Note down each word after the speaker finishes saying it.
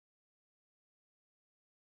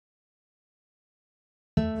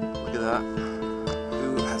that.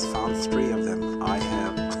 Who has found 3 of them? I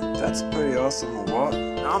have. That's pretty awesome, or what?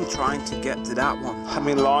 Now I'm trying to get to that one. I've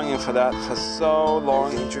been longing for that for so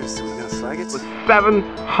long. Dangerous, are we gonna flag it? With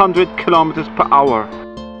 700 kilometers per hour.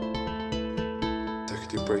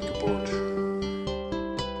 Circuit breaker board.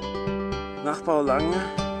 Nachbau Lange,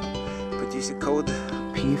 producer code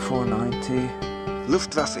P490.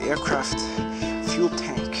 Luftwaffe aircraft fuel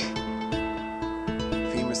tank.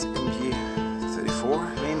 Famous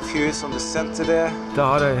MG34. Main fuse on the center there.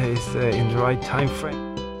 Data is in the right time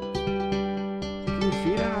frame. Can you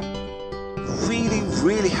see that?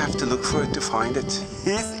 Really have to look for it to find it.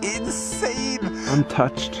 It's insane!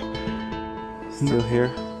 Untouched. Still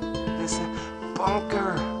here. There's a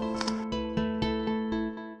bunker.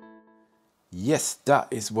 Yes, that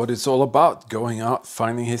is what it's all about. Going out,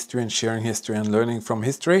 finding history and sharing history and learning from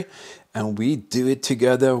history. And we do it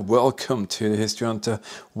together. Welcome to the History Hunter.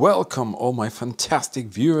 Welcome all my fantastic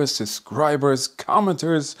viewers, subscribers,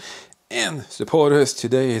 commenters and supporters.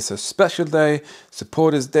 Today is a special day,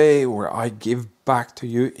 Supporters Day, where I give back to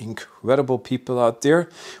you incredible people out there.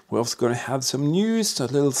 We're also going to have some news, a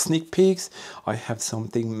little sneak peeks. I have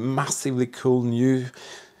something massively cool new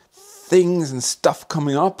things and stuff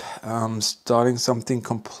coming up. Starting something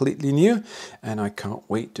completely new, and I can't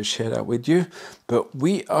wait to share that with you. But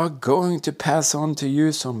we are going to pass on to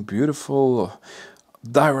you some beautiful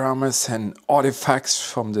dioramas and artifacts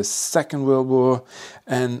from the Second World War,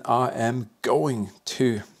 and I am going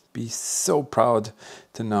to be so proud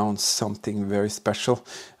to announce something very special,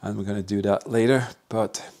 and we're going to do that later.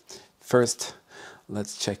 But first,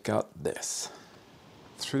 let's check out this.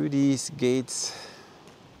 Through these gates,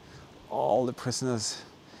 all the prisoners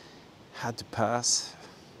had to pass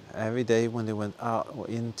every day when they went out or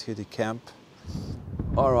into the camp.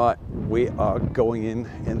 All right, we are going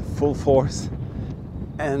in full force,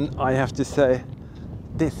 and I have to say,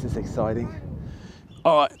 this is exciting.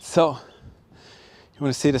 All right, so you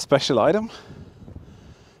want to see the special item?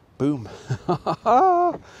 Boom.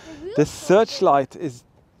 The searchlight is,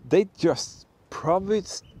 they just probably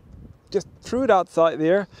just threw it outside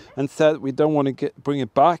there and said we don't want to bring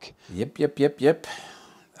it back. Yep.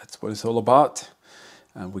 That's what it's all about,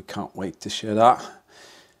 and we can't wait to share that.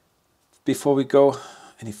 Before we go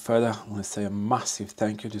any further, I want to say a massive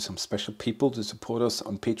thank you to some special people to support us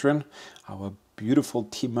on Patreon, our beautiful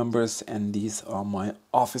team members, and these are my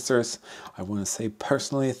officers. I want to say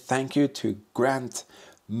personally thank you to Grant,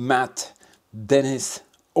 Matt, Dennis,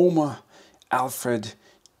 Omar, Alfred,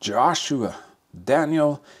 Joshua,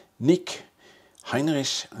 Daniel, Nick,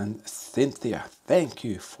 Heinrich and Cynthia. Thank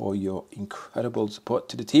you for your incredible support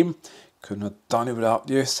to the team. Could not have done it without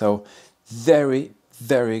you, so very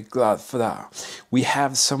glad for that. We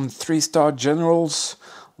have some 3-star generals.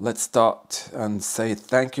 Let's start and say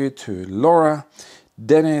thank you to Laura,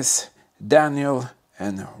 Dennis, Daniel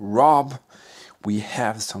and Rob. We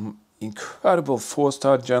have some incredible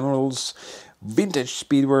 4-star generals, Vintage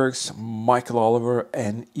Speedworks, Michael Oliver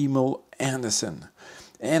and Emil Anderson.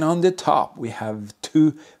 And on the top we have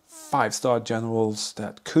 2 5-star generals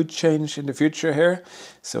that could change in the future here.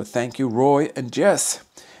 So thank you Roy and Jess.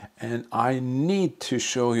 And I need to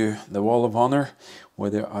show you the Wall of Honor,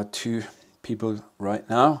 where there are 2 people right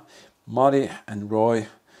now, Marty and Roy.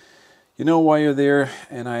 You know why you're there,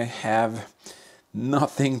 and I have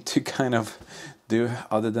nothing to kind of do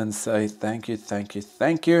other than say thank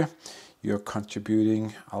you. You're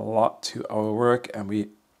contributing a lot to our work, and we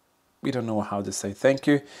don't know how to say thank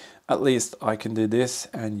you. At least I can do this,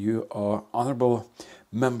 and you are honorable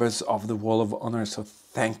members of the Wall of Honor, so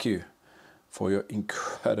thank you for your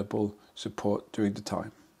incredible support during the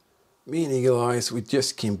time. Me and Eagle Eyes, we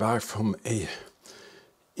just came back from a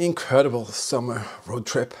incredible summer road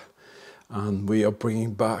trip, and we are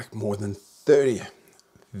bringing back more than 30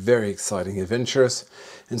 very exciting adventures,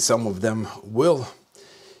 and some of them will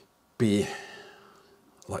be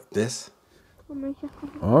like this.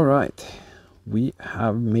 All right, we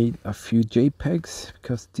have made a few JPEGs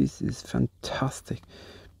because this is fantastic.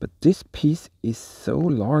 But this piece is so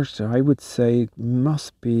large that I would say it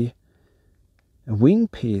must be a wing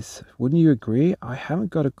piece. Wouldn't you agree? I haven't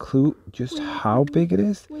got a clue just how big it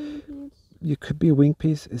is. It could be a wing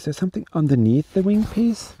piece. Is there something underneath the wing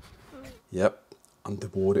piece? Yep,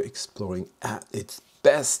 underwater exploring at its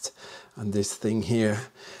best. And this thing here,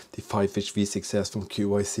 the Fifish V6S from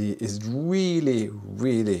QYSea, is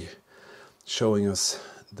really showing us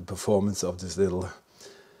the performance of this little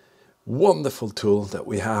wonderful tool that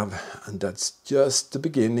we have, and that's just the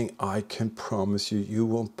beginning. I can promise you, you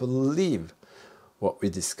won't believe what we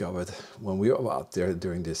discovered when we were out there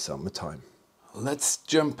during this summertime. Let's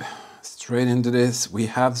jump straight into this. We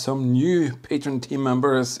have some new patron team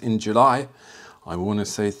members in July. I want to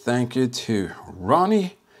say thank you to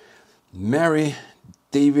Ronnie, Mary,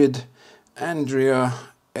 David, Andrea,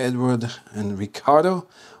 Edward, and Ricardo.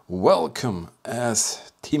 Welcome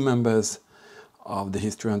as team members of the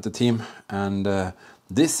History Hunter team. And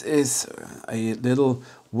this is a little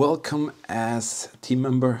welcome as team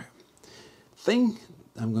member thing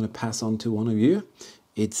I'm going to pass on to one of you.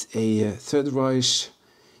 It's a Third Reich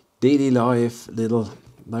daily life little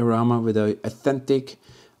diorama with an authentic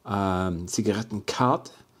cigarette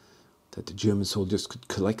card that the German soldiers could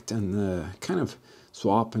collect and kind of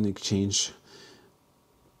swap and exchange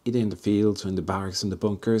either in the fields or in the barracks and the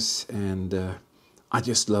bunkers. And I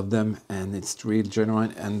just love them, and it's real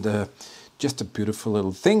genuine and just a beautiful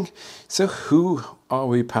little thing. So who are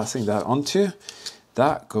we passing that on to?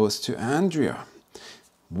 That goes to Andrea.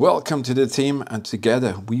 Welcome to the team, and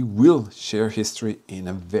together we will share history in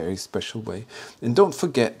a very special way. And don't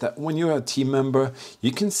forget that when you're a team member,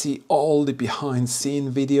 you can see all the behind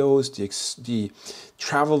scene videos, the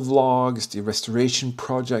travel vlogs, the restoration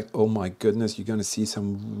project. Oh my goodness, you're going to see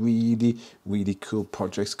some really, really cool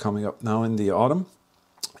projects coming up now in the autumn.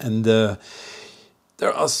 And there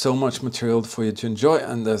are so much material for you to enjoy,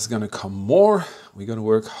 and there's going to come more. We're going to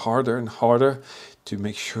work harder and harder to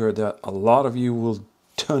make sure that a lot of you will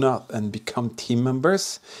turn up and become team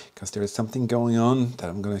members, because there is something going on that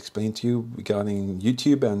I'm going to explain to you regarding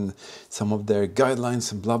YouTube and some of their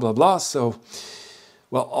guidelines and blah blah blah. So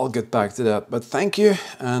well, I'll get back to that, but thank you.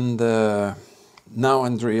 And now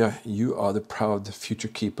Andrea, you are the proud future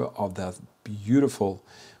keeper of that beautiful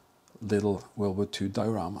little World War II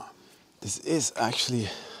diorama. This is actually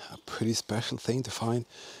a pretty special thing to find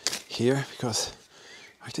here, because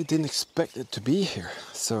I actually didn't expect it to be here.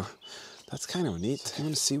 So that's kind of neat. You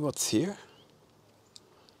want to see what's here?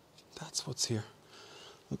 That's what's here.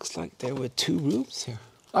 Looks like there were 2 rooms here.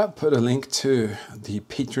 I put a link to the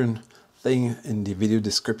Patreon thing in the video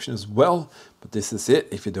description as well, but this is it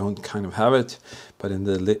if you don't kind of have it. But in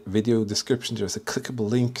the video description there's a clickable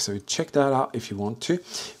link, so check that out if you want to.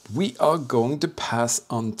 We are going to pass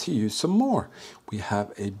on to you some more. We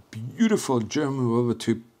have a beautiful German World War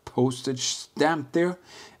II postage stamp there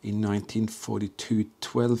in 1942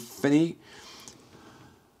 12 penny.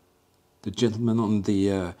 The gentleman on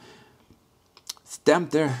the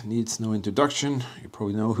stamp there needs no introduction. You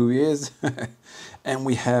probably know who he is. And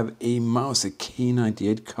we have a Mauser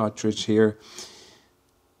K98 cartridge here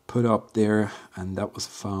put up there, and that was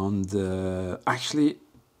found actually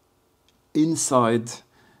inside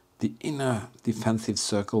the inner defensive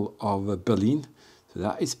circle of Berlin. So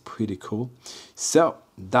that is pretty cool. So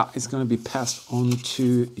that is going to be passed on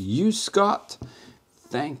to you, Scott.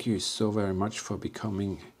 Thank you so very much for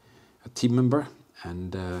becoming a team member,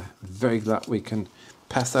 and very glad we can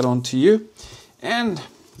pass that on to you. And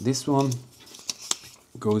this one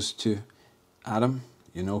goes to Adam.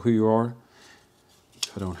 You know who you are.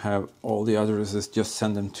 If I don't have all the addresses, just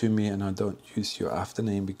send them to me, and I don't use your after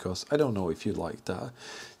name because I don't know if you like that.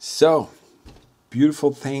 So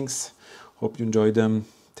beautiful things. Hope you enjoy them.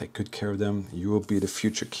 Take good care of them. You will be the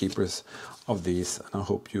future keepers of these, and I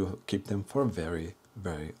hope you keep them for a very,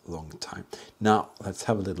 very long time. Now let's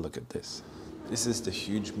have a little look at this. This is the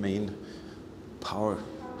huge main power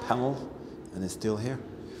panel, and it's still here.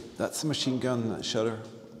 That's a machine gun shutter,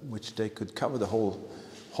 which they could cover the whole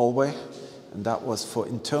hallway, and that was for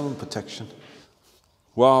internal protection.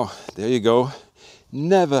 Wow, there you go.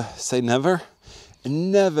 Never say never.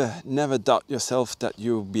 And never doubt yourself that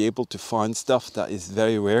you'll be able to find stuff that is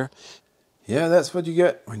very rare. Yeah, that's what you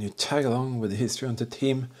get when you tag along with the History Hunter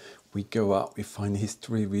team. We go out, we find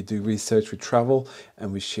history, we do research, we travel,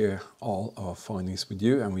 and we share all our findings with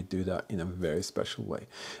you, and we do that in a very special way.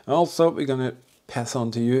 And also, we're going to pass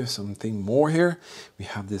on to you something more here. We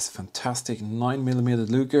have this fantastic 9mm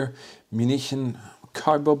Luger munition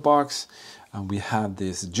cardboard box, and we have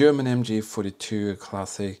this German MG42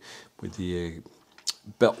 classic with the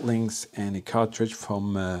belt links and a cartridge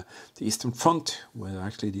from the Eastern Front, where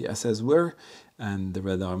actually the SS were, and the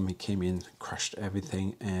Red Army came in, crushed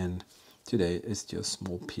everything, and today it's just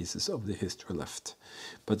small pieces of the history left.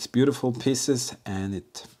 But it's beautiful pieces, and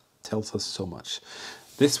it tells us so much.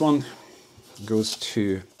 This one goes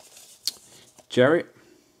to Jerry.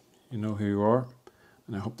 You know who you are,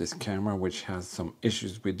 and I hope this camera, which has some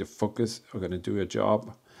issues with the focus, are going to do a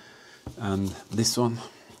job. And this one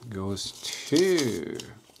goes to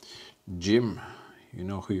Jim. You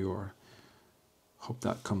know who you are. Hope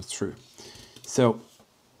that comes through. So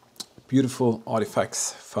beautiful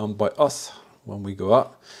artifacts found by us when we go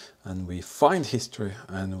out and we find history,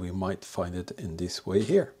 and we might find it in this way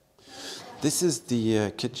here. This is the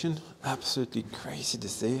kitchen. Absolutely crazy to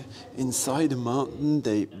see. Inside the mountain,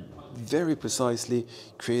 they very precisely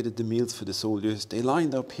created the meals for the soldiers. They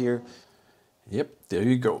lined up here. Yep, there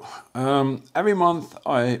you go. Every month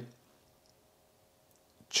I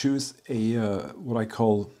choose a what I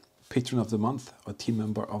call patron of the month or team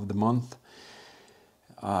member of the month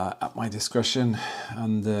at my discretion.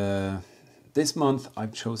 And this month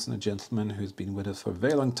I've chosen a gentleman who's been with us for a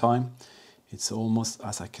very long time. It's almost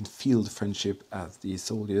as I can feel the friendship as the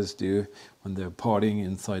soldiers do when they're partying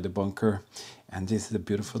inside the bunker. And this is a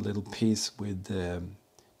beautiful little piece with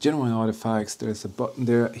genuine artifacts. There's a button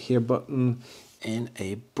there, here button, and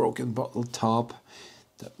a broken bottle top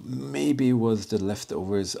that maybe was the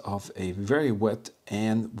leftovers of a very wet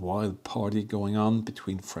and wild party going on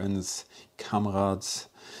between friends, comrades,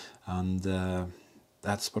 and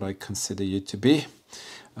that's what I consider you to be.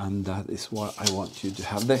 And that is why I want you to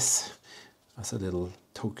have this as a little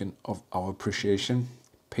token of our appreciation.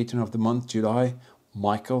 Patron of the month, July,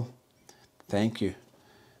 Michael, thank you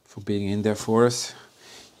for being in there for us.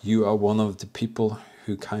 You are one of the people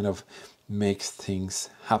who kind of makes things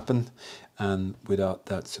happen, and without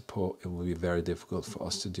that support it will be very difficult for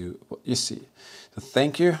us to do what you see. So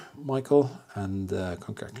thank you, Michael, and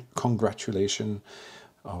congratulations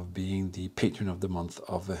of being the patron of the month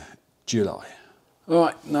of July. All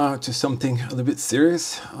right, now to something a little bit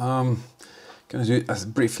serious. Going to do it as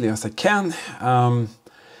briefly as I can.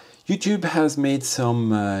 YouTube has made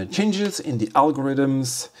some changes in the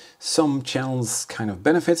algorithms. Some channels kind of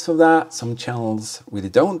benefits from that, some channels really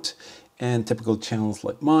don't, and typical channels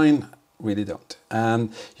like mine really don't.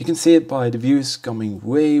 And you can see it by the views coming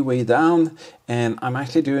way down, and I'm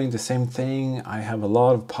actually doing the same thing. I have a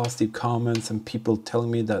lot of positive comments and people telling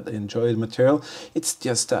me that they enjoy the material. It's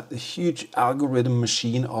just that the huge algorithm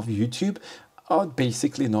machine of YouTube are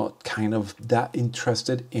basically not kind of that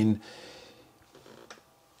interested in,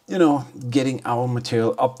 you know, getting our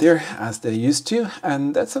material up there as they used to,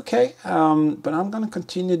 and that's okay. But I'm gonna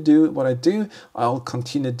continue to do what I do. I'll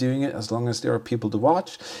continue doing it as long as there are people to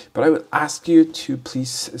watch. But I would ask you to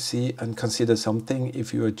please see and consider something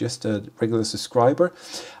if you are just a regular subscriber.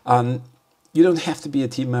 You don't have to be a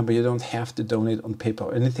team member, you don't have to donate on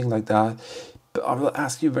PayPal or anything like that. But I will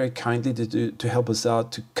ask you very kindly to help us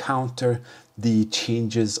out to counter the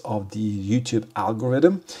changes of the YouTube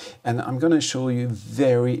algorithm, and I'm going to show you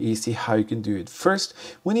very easy how you can do it. First,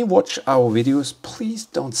 when you watch our videos, please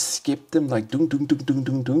don't skip them like doom.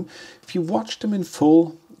 If you watch them in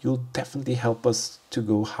full, you'll definitely help us to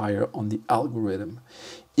go higher on the algorithm.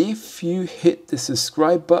 If you hit the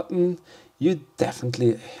subscribe button, you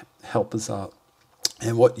definitely help us out.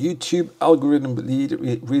 And what YouTube algorithm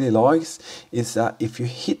really likes is that if you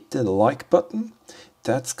hit the like button,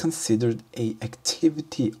 that's considered a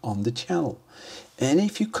activity on the channel. And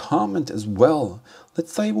if you comment as well,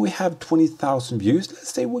 let's say we have 20,000 views,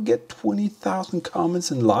 let's say we get 20,000 comments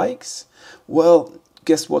and likes, well,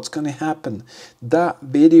 guess what's going to happen? That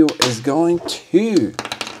video is going to,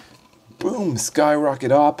 boom,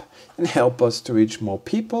 skyrocket up and help us to reach more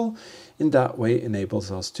people. In that way,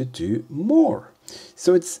 enables us to do more.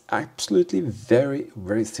 So it's absolutely very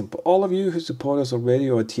simple. All of you who support us already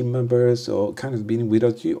or team members or kind of been with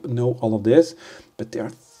us, you know all of this, but there are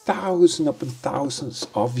thousands upon thousands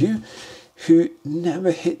of you who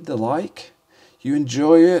never hit the like. You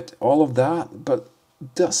enjoy it, all of that, but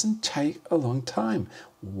it doesn't take a long time.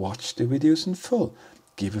 Watch the videos in full,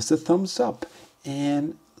 give us a thumbs up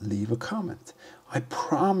and leave a comment. I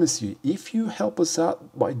promise you, if you help us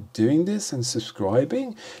out by doing this and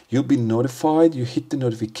subscribing, you'll be notified, you hit the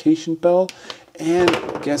notification bell, and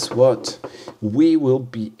guess what? We will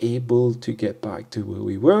be able to get back to where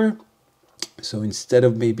we were. So instead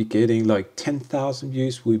of maybe getting like 10,000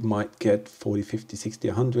 views, we might get 40, 50, 60,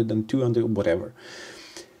 100 and 200, whatever.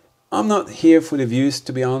 I'm not here for the views,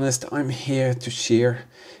 to be honest. I'm here to share,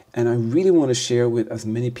 and I really want to share with as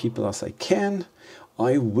many people as I can.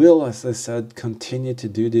 I will, as I said, continue to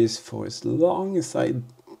do this for as long as I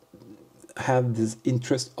have this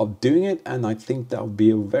interest of doing it, and I think that will be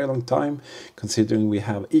a very long time, considering we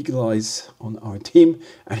have Eagle Eyes on our team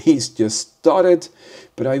and he's just started.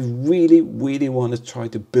 But I really want to try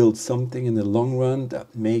to build something in the long run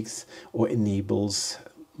that makes or enables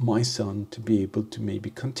my son to be able to maybe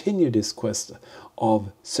continue this quest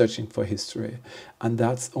of searching for history, and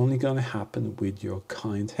that's only going to happen with your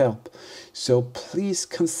kind help. So please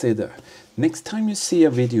consider, next time you see a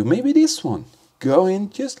video, maybe this one, go in,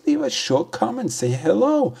 just leave a short comment, say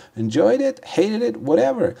hello, enjoyed it, hated it,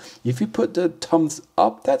 whatever. If you put the thumbs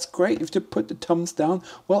up, that's great. If you put the thumbs down,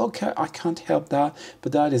 well, okay, I can't help that,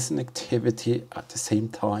 but that is an activity at the same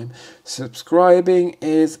time. Subscribing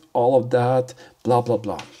is all of that, blah, blah,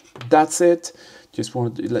 blah. That's it. Just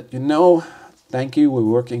wanted to let you know. Thank you. We're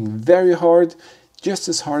working very hard, just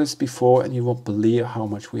as hard as before, and you won't believe how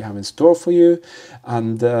much we have in store for you.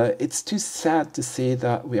 And it's too sad to see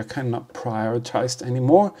that we are kind of not prioritized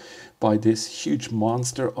anymore by this huge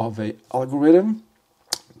monster of a algorithm.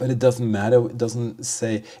 But it doesn't matter. It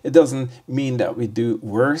doesn't mean that we do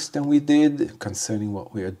worse than we did concerning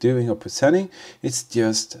what we are doing or presenting. It's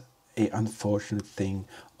just an unfortunate thing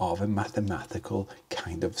of a mathematical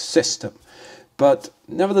kind of system. But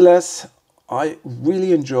nevertheless, I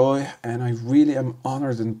really enjoy, and I really am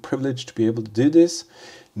honored and privileged to be able to do this.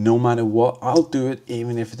 No matter what, I'll do it,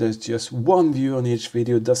 even if there's just one view on each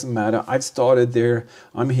video. It doesn't matter. I've started there.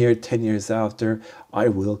 I'm here 10 years after. I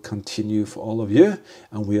will continue for all of you,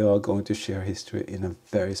 and we are going to share history in a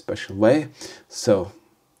very special way. So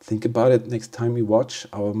think about it next time you watch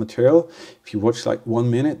our material. If you watch like 1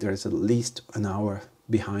 minute, there's at least an hour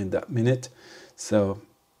behind that minute. So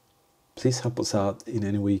please help us out in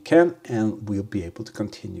any way you can, and we'll be able to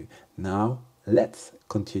continue. Now, let's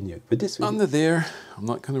continue with this video. Under there, I'm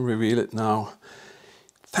not going to reveal it now.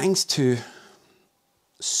 Thanks to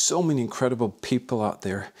so many incredible people out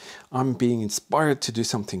there, I'm being inspired to do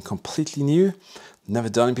something completely new. Never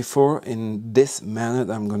done it before in this manner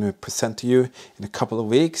that I'm going to present to you in a couple of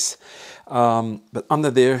weeks. But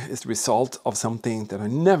under there is the result of something that I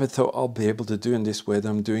never thought I'll be able to do in this way that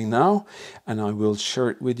I'm doing now. And I will share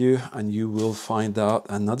it with you, and you will find out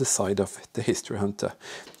another side of the History Hunter.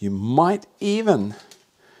 You might even,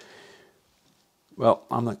 well,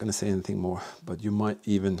 I'm not going to say anything more, but you might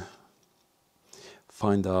even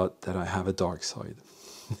find out that I have a dark side.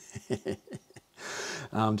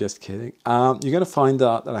 I'm just kidding. You're going to find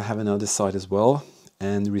out that I have another side as well.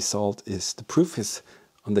 And the result is, the proof is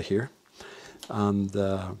under here. And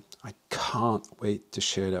I can't wait to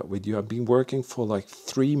share that with you. I've been working for like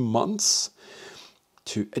 3 months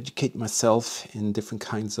to educate myself in different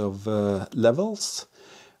kinds of levels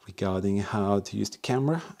regarding how to use the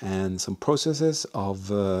camera and some processes of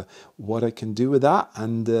what I can do with that.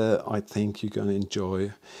 And I think you're going to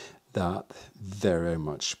enjoy that very, very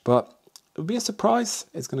much. But it'll be a surprise.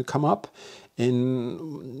 It's going to come up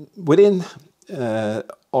within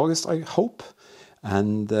August, I hope,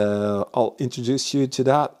 and I'll introduce you to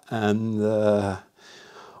that, and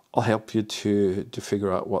I'll help you to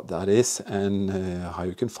figure out what that is and how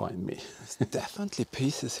you can find me. There's definitely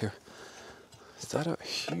pieces here. Is that a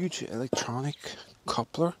huge electronic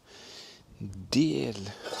coupler? Del.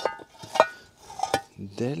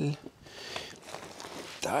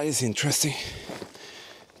 That is interesting.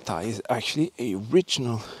 That is actually a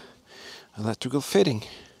original electrical fitting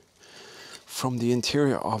from the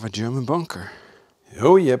interior of a German bunker.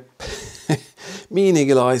 Oh yep. Me and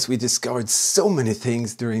Eagle Eyes, we discovered so many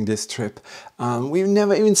things during this trip. We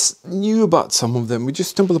never even knew about some of them. We just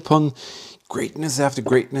stumbled upon greatness after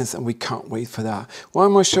greatness, and we can't wait for that. Why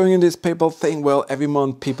am I showing you this PayPal thing? Well, every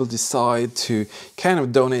month people decide to kind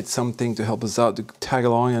of donate something to help us out, to tag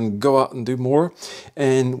along and go out and do more.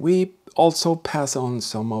 And we also pass on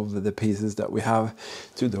some of the pieces that we have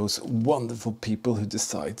to those wonderful people who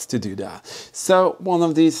decide to do that. So one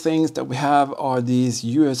of these things that we have are these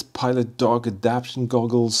US pilot dog adaptation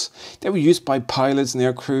goggles. They were used by pilots and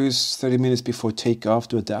air crews 30 minutes before takeoff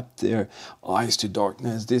to adapt their eyes to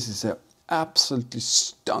darkness. This is a absolutely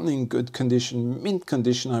stunning, good condition, mint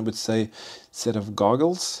condition, I would say, set of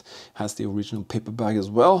goggles. Has the original paper bag as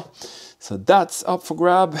well. So that's up for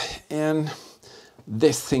grab. And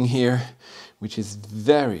this thing here, which is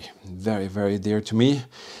very, very, very dear to me.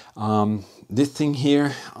 This thing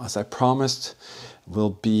here, as I promised,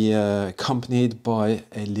 will be accompanied by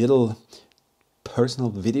a little personal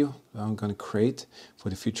video that I'm going to create for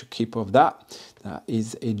the future keeper of that. That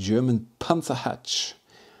is a German Panzerhatch.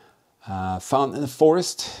 Found in the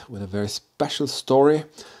forest with a very special story.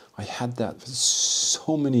 I had that for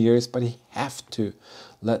so many years, but I have to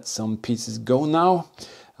let some pieces go now.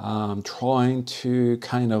 I'm trying to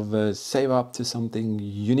kind of save up to something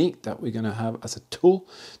unique that we're going to have as a tool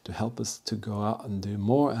to help us to go out and do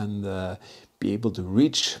more and be able to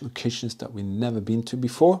reach locations that we've never been to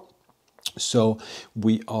before. So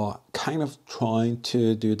we are kind of trying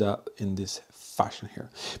to do that in this fashion here.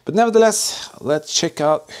 But nevertheless, let's check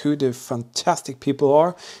out who the fantastic people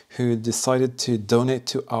are who decided to donate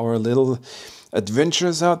to our little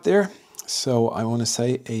adventures out there. So I want to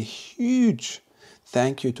say a huge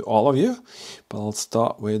thank you to all of you. But I'll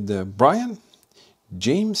start with Brian.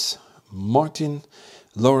 James, Martin,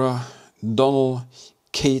 Laura, Donald,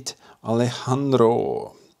 Kate, Alejandro,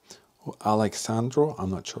 or Alexandro, I'm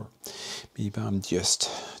not sure. Maybe I'm just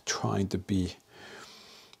trying to be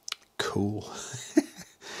cool.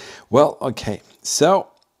 Well, okay, so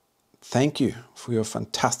thank you for your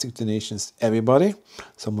fantastic donations, everybody.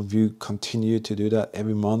 Some of you continue to do that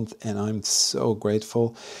every month, and I'm so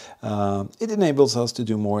grateful. It enables us to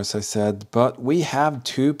do more, as I said, but we have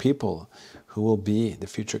 2 people who will be the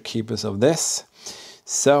future keepers of this.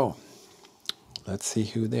 So let's see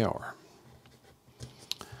who they are.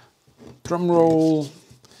 Drum roll.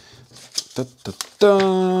 Da, da,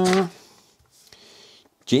 da.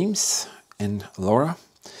 James and Laura.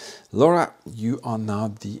 Laura, you are now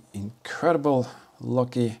the incredible,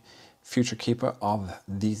 lucky future keeper of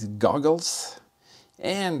these goggles.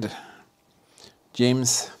 And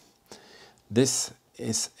James, this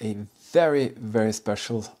is a very, very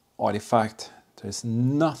special artifact. There's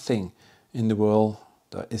nothing in the world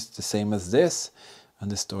that is the same as this, and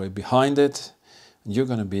the story behind it. And you're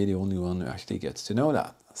going to be the only one who actually gets to know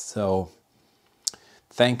that. So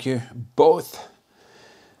thank you both.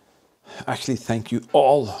 Actually, thank you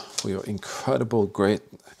all for your incredible, great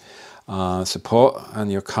support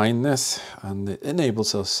and your kindness, and it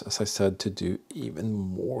enables us, as I said, to do even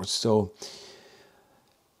more. So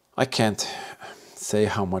I can't say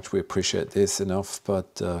how much we appreciate this enough,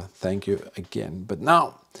 but thank you again. But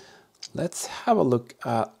now let's have a look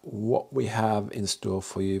at what we have in store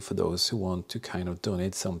for you, for those who want to kind of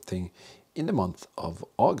donate something in the month of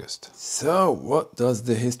August. So what does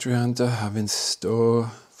the History Hunter have in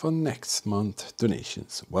store for next month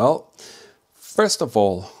donations? Well, first of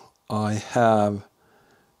all, I have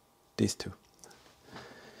these 2.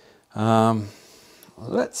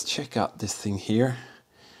 Let's check out this thing here,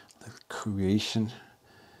 the creation.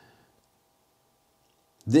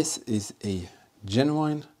 This is a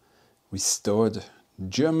genuine restored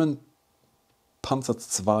German Panzer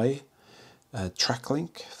II track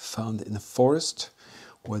link found in a forest,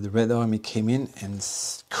 where the Red Army came in and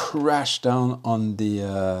crashed down on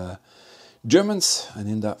the Germans. And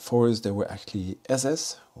in that forest there were actually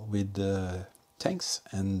SS with tanks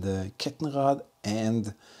and Kettenrad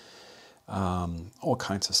and all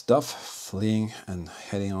kinds of stuff, fleeing and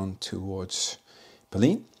heading on towards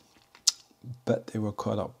Berlin. But they were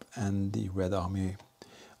caught up, and the Red Army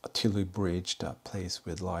artillery breached that place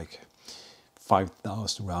with like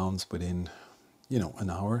 5,000 rounds within, an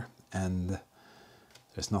hour, and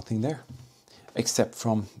there's nothing there except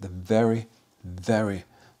from the very, very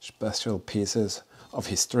special pieces of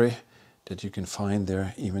history that you can find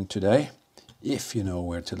there even today, if you know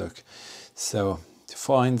where to look. So to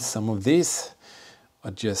find some of these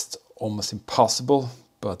are just almost impossible,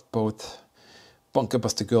 but both Bunker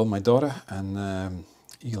Buster Girl, my daughter, and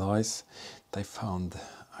Eli's, they found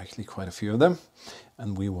actually quite a few of them,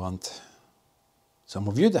 and we want some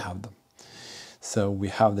of you to have them. So we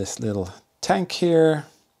have this little tank here,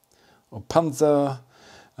 or Panzer,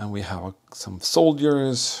 and we have some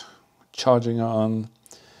soldiers charging on.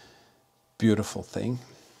 Beautiful thing.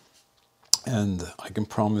 And I can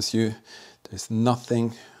promise you there's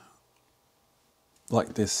nothing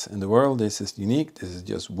like this in the world. This is unique. This is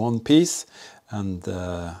just one piece, and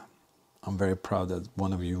I'm very proud that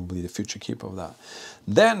one of you will be the future keeper of that.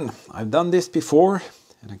 Then I've done this before,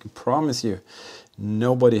 and I can promise you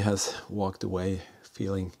nobody has walked away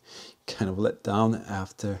feeling kind of let down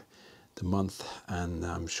after the month, and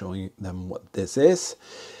I'm showing them what this is.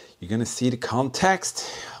 You're going to see the context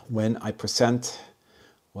when I present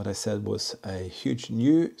what I said was a huge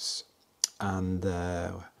news, and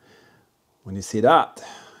when you see that,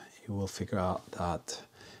 you will figure out that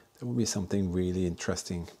there will be something really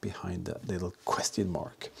interesting behind that little question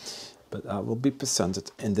mark. But that will be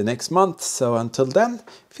presented in the next month. So until then,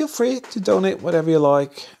 feel free to donate whatever you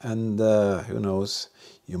like, and who knows,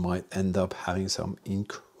 you might end up having some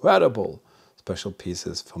incredible special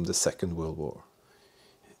pieces from the Second World War.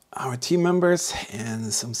 Our team members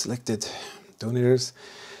and some selected donors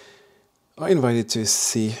are invited to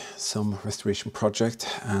see some restoration project,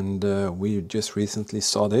 and we just recently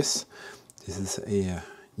saw this. This is a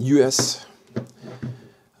US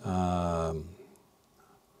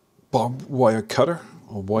barbed wire cutter,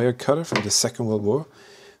 or wire cutter from the Second World War,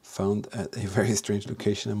 found at a very strange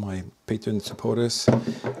location, and my Patreon supporters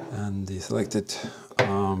and the selected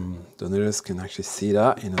donors can actually see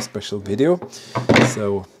that in a special video.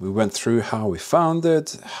 So we went through how we found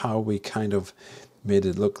it, how we kind of made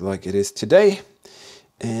it look like it is today,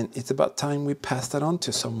 and it's about time we pass that on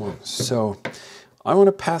to someone. So I want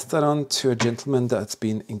to pass that on to a gentleman that's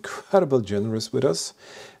been incredibly generous with us,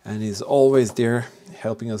 and he's always there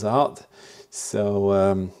helping us out.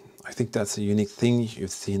 So I think that's a unique thing.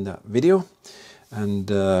 You've seen that video. And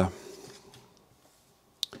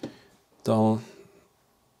Donald,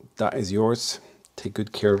 that is yours. Take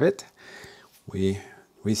good care of it. We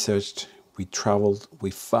researched, we traveled,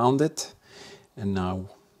 we found it, and now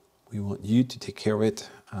we want you to take care of it.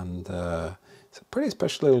 And it's a pretty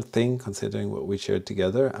special little thing considering what we shared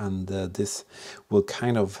together, and this will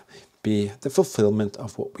kind of be the fulfillment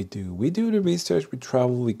of what we do. We do the research, we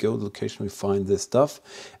travel, we go to the location, we find this stuff,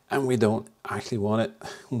 and we don't actually want it.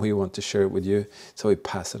 We want to share it with you, so we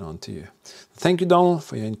pass it on to you. Thank you, Donald,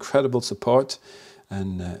 for your incredible support,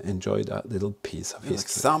 and enjoy that little piece of history. An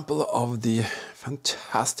example of the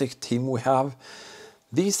fantastic team we have.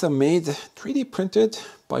 These are made 3D printed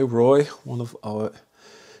by Roy, one of our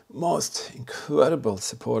most incredible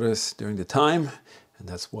supporters during the time, and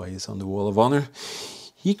that's why he's on the Wall of Honor.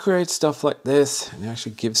 He creates stuff like this and he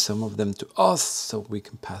actually gives some of them to us so we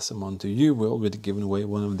can pass them on to you. We're already giving away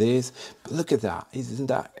one of these, but look at that. Isn't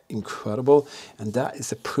that incredible? And that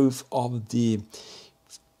is a proof of the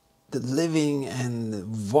living and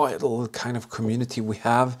vital kind of community we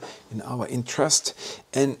have in our interest.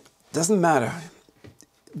 And it doesn't matter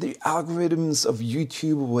the algorithms of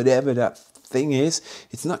YouTube or whatever that thing is,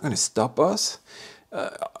 it's not going to stop us.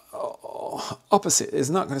 Opposite, it's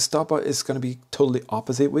not going to stop us, it's going to be totally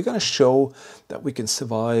opposite. We're going to show that we can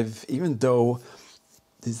survive even though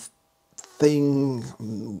this thing,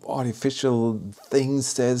 artificial thing,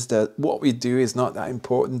 says that what we do is not that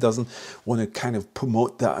important, doesn't want to kind of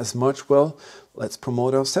promote that as much. Well, let's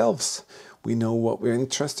promote ourselves. We know what we're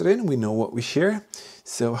interested in, we know what we share,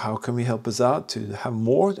 so how can we help us out to have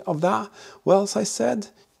more of that? Well, as I said,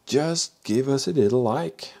 just give us a little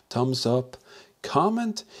like, thumbs up,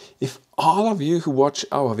 comment. If all of you who watch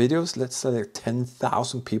our videos, let's say like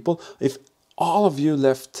 10,000 people, if all of you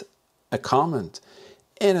left a comment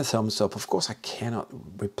and a thumbs up, of course I cannot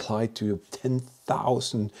reply to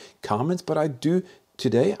 10,000 comments, but I do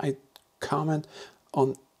today. I comment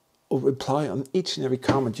on or reply on each and every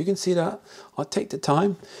comment. You can see that. I'll take the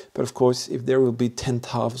time, but of course if there will be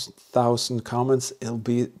 10,000 comments, it'll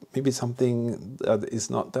be maybe something that is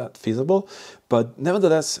not that feasible, but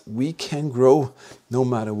nevertheless we can grow no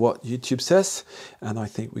matter what YouTube says, and I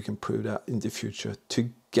think we can prove that in the future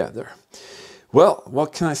together. Well,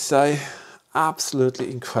 what can I say? Absolutely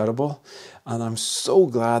incredible, and I'm so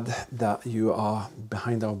glad that you are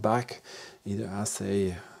behind our back, either as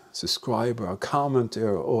a subscriber, a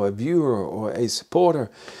commenter, or a viewer, or a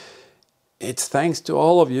supporter. It's thanks to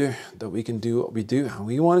all of you that we can do what we do, and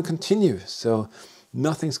we want to continue. So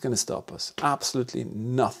nothing's going to stop us. Absolutely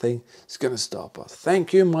nothing is going to stop us.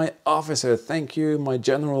 Thank you, my officer. Thank you, my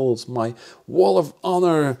generals, my Wall of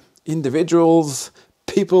Honor individuals,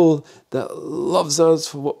 people that loves us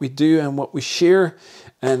for what we do and what we share.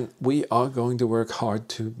 And we are going to work hard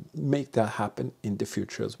to make that happen in the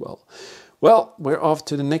future as well. Well, we're off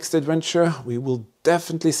to the next adventure. We will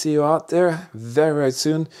definitely see you out there very, very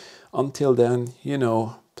soon. Until then, you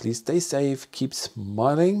know, please stay safe, keep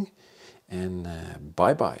smiling, and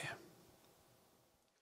bye-bye.